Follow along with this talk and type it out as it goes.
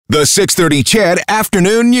The 6:30 CHED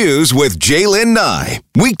Afternoon News with Jaylen Nye.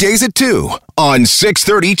 Weekdays at 2 on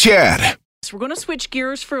 6:30 CHED. We're going to switch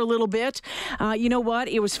gears for a little bit. You know what?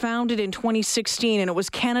 It was founded in 2016, and it was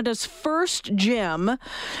Canada's first gym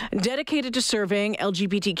dedicated to serving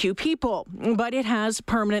LGBTQ people. But it has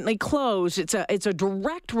permanently closed. It's a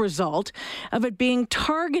direct result of it being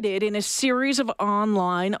targeted in a series of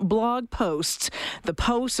online blog posts. The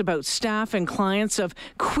posts about staff and clients of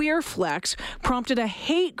Queerflex prompted a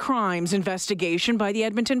hate crimes investigation by the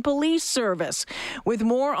Edmonton Police Service. With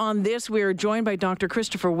more on this, we are joined by Dr.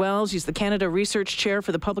 Kristopher Wells. He's the Canada Research Chair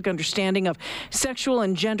for the Public Understanding of Sexual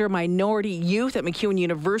and Gender Minority Youth at MacEwan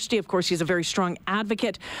University. Of course, he's a very strong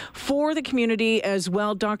advocate for the community as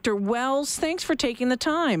well. Dr. Wells, thanks for taking the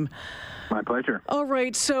time. My pleasure. All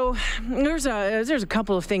right, so there's a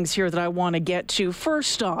couple of things here that I want to get to.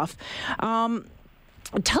 First off,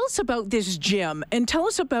 tell us about this gym and tell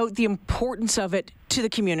us about the importance of it to the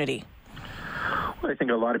community. Well, I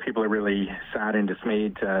think a lot of people are really sad and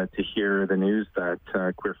dismayed to hear the news that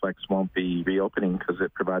Queerflex won't be reopening because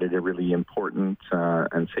it provided a really important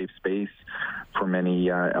and safe space for many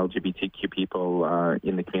LGBTQ people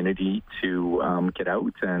in the community to get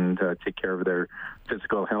out and take care of their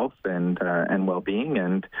physical health and well-being,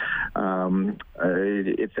 and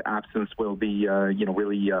its absence will be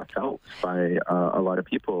really felt by a lot of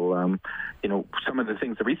people. Some of the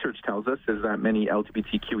things the research tells us is that many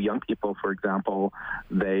LGBTQ young people, for example,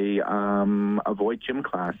 they avoid gym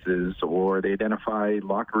classes, or they identify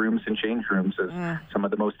locker rooms and change rooms as some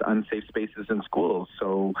of the most unsafe spaces in schools.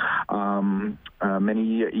 So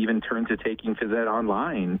many even turn to taking phys ed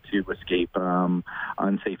online to escape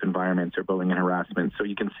unsafe environments or bullying and harassment. So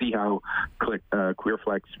you can see how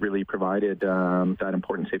Queerflex really provided that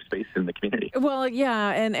important safe space in the community. Well,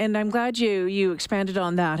 yeah, and I'm glad you expanded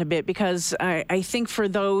on that a bit, because I think for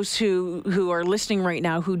those who are listening right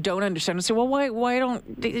now who don't understand and say, well, why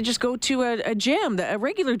don't they just go to a gym, a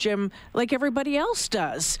regular gym like everybody else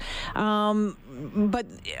does? But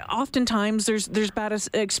oftentimes there's bad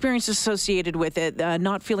experiences associated with it,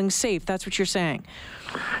 not feeling safe. That's what you're saying.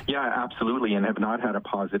 Yeah, absolutely, and have not had a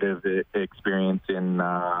positive experience in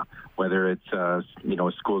whether it's a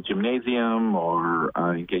school gymnasium or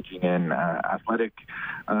engaging in athletic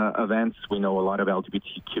events. We know a lot of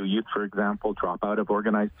LGBTQ youth, for example, drop out of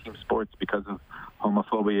organized team sports because of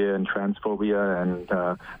homophobia and transphobia and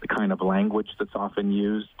the kind of language that's often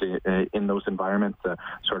used in those environments,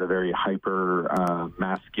 sort of very hyper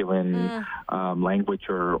masculine language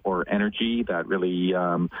or energy that really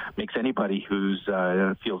makes anybody who's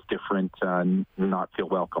feels different not feel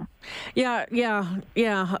welcome. Yeah.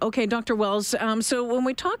 Okay, Dr. Wells. So when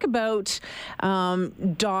we talk about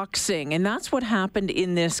doxing, and that's what happened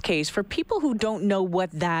in this case, for people who don't know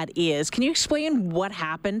what that is, can you explain what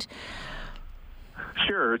happened?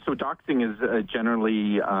 Sure. So doxing is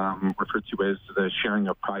generally referred to as the sharing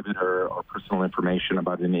of private or personal information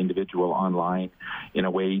about an individual online in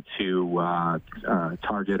a way to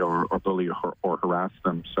target or bully or harass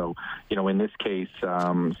them. So, in this case,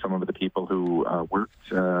 some of the people who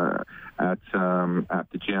worked at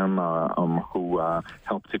the gym who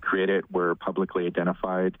helped to create it were publicly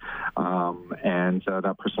identified, and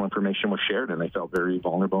that personal information was shared, and they felt very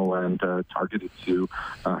vulnerable and targeted to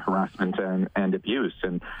harassment and abuse.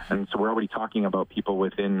 And so we're already talking about people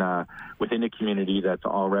within a community that's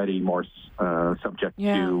already more subject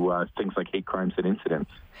to things like hate crimes and incidents.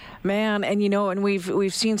 Man, and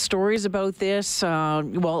we've seen stories about this,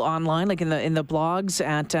 online, like in the blogs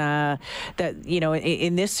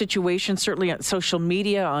in this situation, certainly on social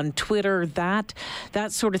media, on Twitter, that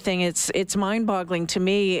sort of thing. It's mind-boggling to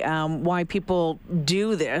me why people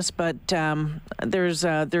do this, but there's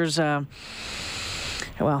a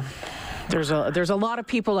lot of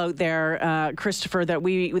people out there, Kristopher, that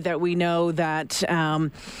we know that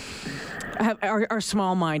are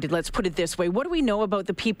small-minded. Let's put it this way. What do we know about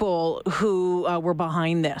the people who were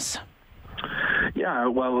behind this? Yeah,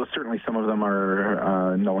 well, certainly some of them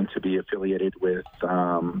are known to be affiliated with,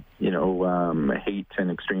 hate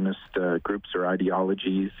and extremist groups or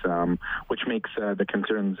ideologies, which makes the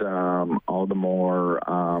concerns all the more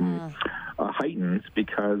heightened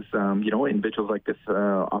because, individuals like this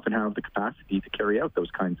often have the capacity to carry out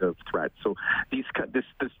those kinds of threats. So the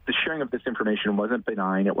sharing of this information wasn't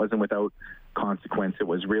benign. It wasn't without consequence. It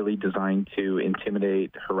was really designed to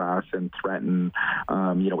intimidate, harass, and threaten,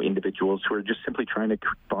 individuals who are just simply simply trying to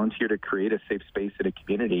volunteer to create a safe space in a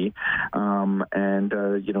community, and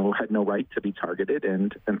had no right to be targeted.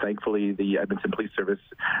 And thankfully, the Edmonton Police Service,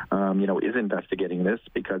 is investigating this,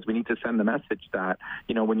 because we need to send the message that,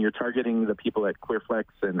 when you're targeting the people at Queerflex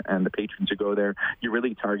and the patrons who go there, you're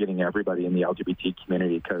really targeting everybody in the LGBT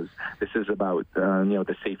community, because this is about,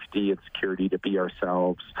 the safety and security to be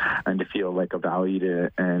ourselves and to feel like a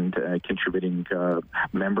valued and contributing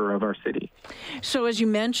member of our city. So as you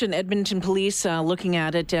mentioned, Edmonton Police looking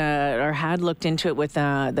at it, or had looked into it with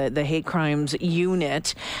the hate crimes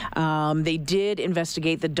unit. They did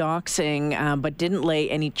investigate the doxing, but didn't lay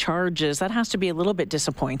any charges. That has to be a little bit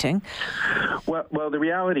disappointing. Well, the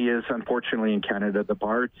reality is, unfortunately, in Canada, the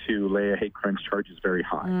bar to lay a hate crimes charge is very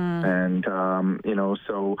high. And,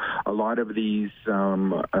 so a lot of these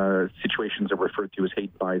situations are referred to as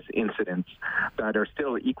hate bias incidents that are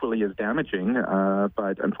still equally as damaging,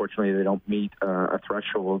 but unfortunately, they don't meet a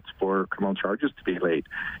threshold for criminal charges to be laid,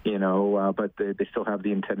 but they still have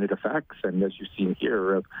the intended effects. And as you've seen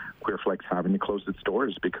here, of Queerflex having to close its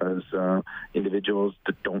doors because individuals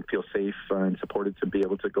that don't feel safe and supported to be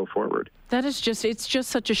able to go forward. It's just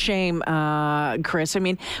such a shame, Chris. I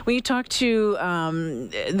mean, when you talk to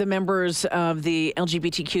the members of the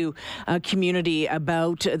LGBTQ community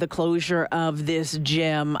about the closure of this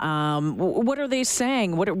gym, what are they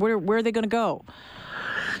saying? Where are they going to go?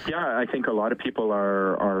 Yeah, I think a lot of people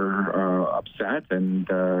are upset and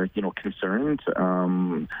concerned.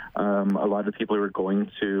 A lot of people who are going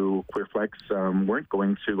to Queerflex weren't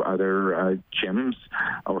going to other gyms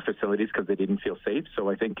or facilities because they didn't feel safe. So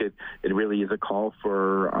I think it really is a call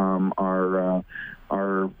for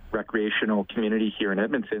our recreational community here in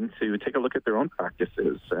Edmonton to take a look at their own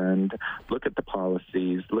practices and look at the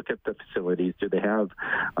policies, look at the facilities. Do they have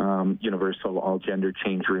universal all-gender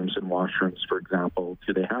change rooms and washrooms, for example?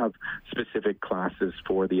 Do they have specific classes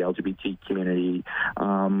for the LGBT community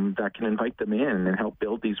that can invite them in and help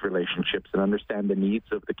build these relationships and understand the needs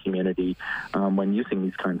of the community when using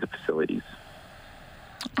these kinds of facilities?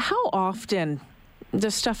 How often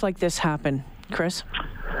does stuff like this happen, Chris?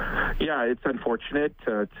 Yeah, it's unfortunate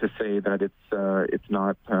to say that it's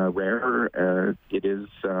not rare. It is,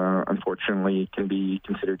 unfortunately, can be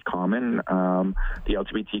considered common. The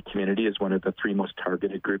LGBT community is one of the 3 most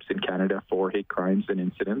targeted groups in Canada for hate crimes and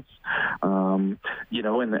incidents. And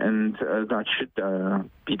that should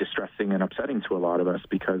be distressing and upsetting to a lot of us,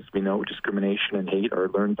 because we know discrimination and hate are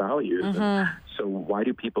learned values. Mm-hmm. So why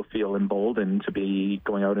do people feel emboldened to be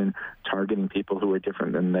going out and targeting people who are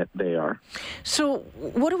different than that they are? So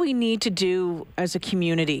what do we need to do as a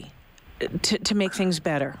community to make things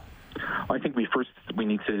better? I think we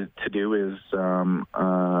need to do is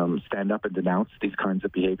stand up and denounce these kinds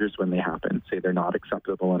of behaviors when they happen. Say they're not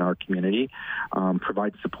acceptable in our community.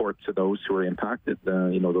 Provide support to those who are impacted.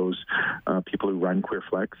 Those people who run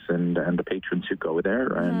Queerflex and the patrons who go there,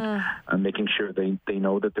 and making sure they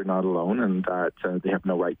know that they're not alone and that they have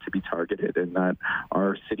no right to be targeted, and that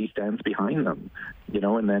our city stands behind them.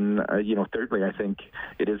 And then thirdly, I think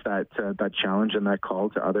it is that challenge and that call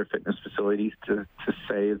to other fitness facilities to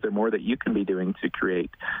say, is there more that you can be doing to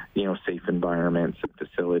create safe environments and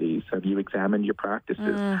facilities? Have you examined your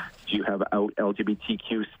practices? Do you have out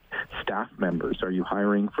LGBTQ staff members? Are you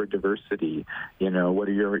hiring for diversity? What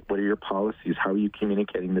are your policies? How are you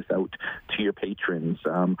communicating this out to your patrons?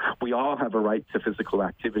 We all have a right to physical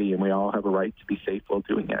activity, and we all have a right to be safe while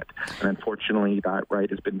doing it. And unfortunately, that right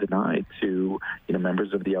has been denied to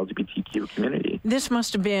members of the LGBTQ community. This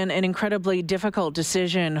must have been an incredibly difficult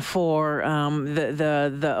decision for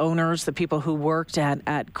the owners, the people who worked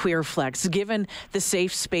at Queerflex, given the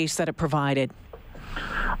safe space that it provided.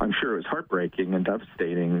 I'm sure it was heartbreaking and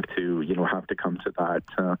devastating to, have to come to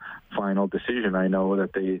that final decision. I know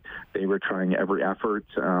that they were trying every effort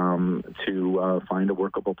to find a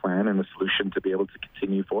workable plan and a solution to be able to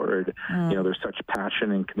continue forward. There's such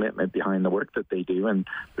passion and commitment behind the work that they do, and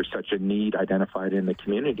there's such a need identified in the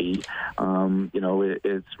community.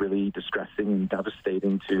 It's really distressing and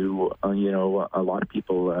devastating to, a lot of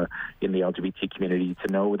people in the LGBT community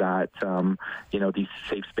to know that, these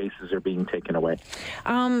safe spaces are being taken away.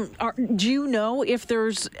 Do you know if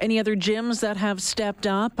there's any other gyms that have stepped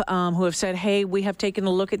up, who have said, hey, we have taken a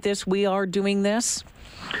look at this, we are doing this?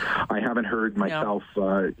 I haven't heard myself,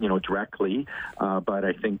 directly, but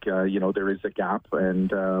I think, there is a gap,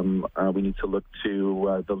 and we need to look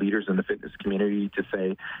to the leaders in the fitness community to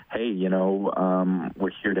say, hey,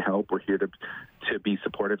 we're here to help. We're here to to be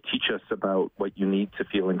supportive. Teach us about what you need to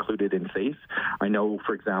feel included and safe. I know,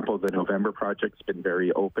 for example, the November Project's been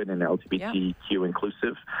very open and LGBTQ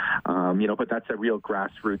inclusive, but that's a real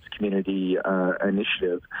grassroots community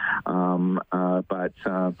initiative. But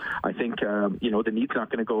I think, the need's not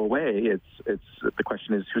going to go away. It's the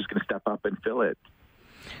question is who's going to step up and fill it.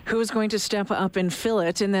 Who's going to step up and fill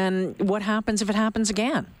it? And then what happens if it happens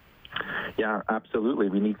again? Yeah, absolutely.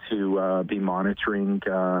 We need to be monitoring,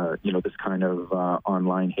 this kind of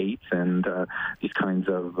online hate and these kinds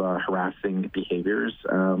of harassing behaviors.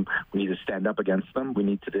 We need to stand up against them. We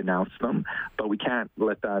need to denounce them. But we can't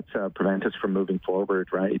let that prevent us from moving forward,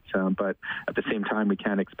 right? But at the same time, we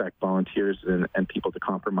can't expect volunteers and people to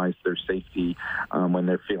compromise their safety when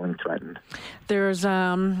they're feeling threatened. There's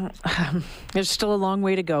still a long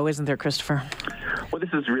way to go, isn't there, Kristopher? Well,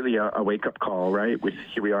 this is really a wake-up call, right?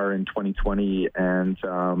 Here we are in 2020, and,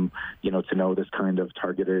 to know this kind of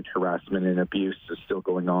targeted harassment and abuse is still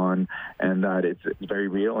going on, and that it's very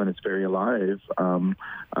real and it's very alive,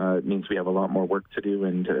 it means we have a lot more work to do,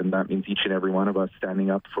 and that means each and every one of us standing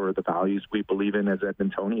up for the values we believe in as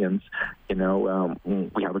Edmontonians.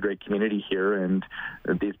 We have a great community here, and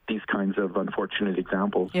these kinds of unfortunate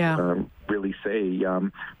examples really say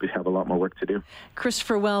we have a lot more work to do.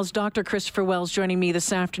 Kristopher Wells, Dr. Kristopher Wells, joining me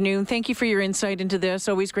this afternoon. Thank you for your insight into this.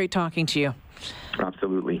 Always great talking to you.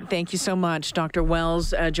 Absolutely. Thank you so much, Dr.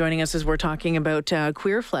 Wells, joining us as we're talking about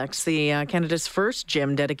Queerflex, the Canada's first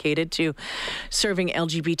gym dedicated to serving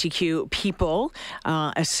LGBTQ people,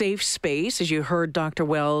 a safe space, as you heard Dr.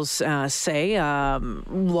 Wells say.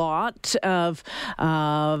 Lot of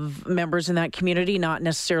members in that community not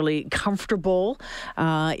necessarily comfortable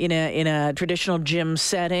in a traditional gym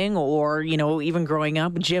setting, or even growing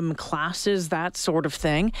up, gym classes, that sort of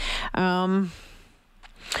thing.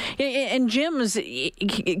 And gyms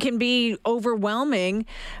can be overwhelming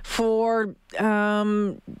for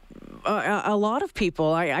a lot of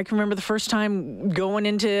people. I can remember the first time going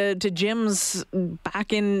into gyms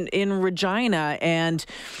back in Regina, and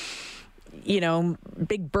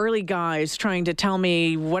big burly guys trying to tell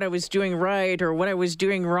me what I was doing right or what I was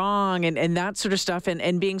doing wrong, and that sort of stuff,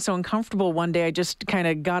 and being so uncomfortable. One day I just kind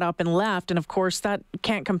of got up and left, and of course that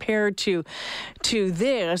can't compare to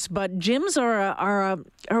this, but gyms are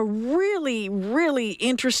a really, really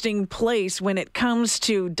interesting place when it comes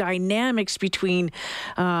to dynamics between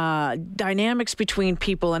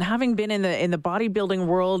people. And having been in the bodybuilding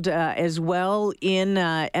world as well in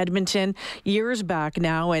Edmonton years back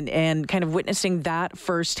now, and kind of witnessing that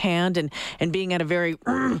firsthand, and being at a very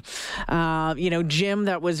gym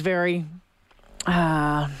that was very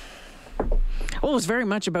it was very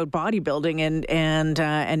much about bodybuilding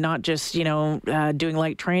and not just doing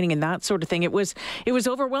light training and that sort of thing. It was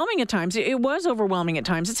overwhelming at times. It was overwhelming at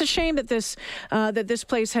times. It's a shame that this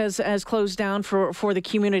place has closed down for the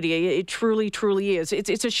community. It truly is.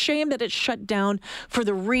 It's a shame that it's shut down for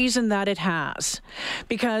the reason that it has,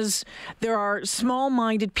 because there are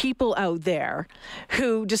small-minded people out there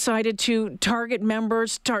who decided to target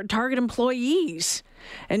members, target employees,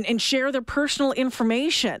 and share their personal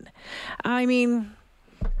information. I mean,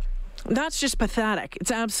 that's just pathetic. It's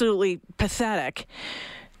absolutely pathetic.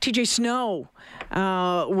 TJ Snow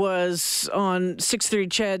was on 6:30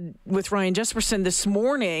 Ched with Ryan Jesperson this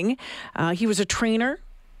morning. He was a trainer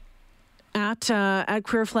at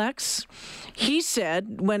Queerflex. He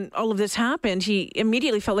said when all of this happened, he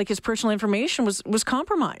immediately felt like his personal information was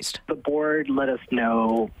compromised. The board let us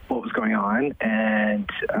know what was going on, and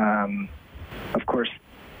of course,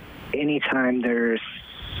 anytime there's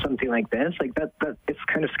something like this, like that it's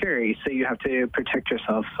kind of scary. So you have to protect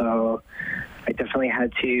yourself. So I definitely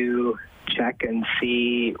had to check and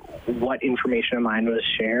see what information of mine was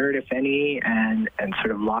shared, if any, and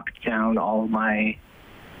sort of locked down all of my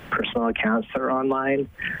personal accounts that are online.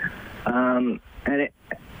 And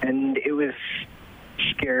it was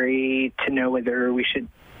scary to know whether we should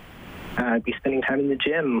be spending time in the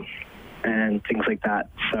gym and things like that.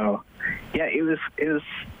 So yeah, it was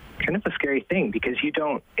kind of a scary thing, because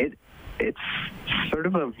it's sort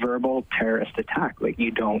of a verbal terrorist attack. Like,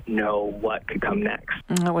 you don't know what could come next.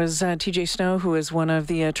 That was TJ Snow, who is one of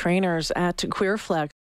the trainers at Queerflex.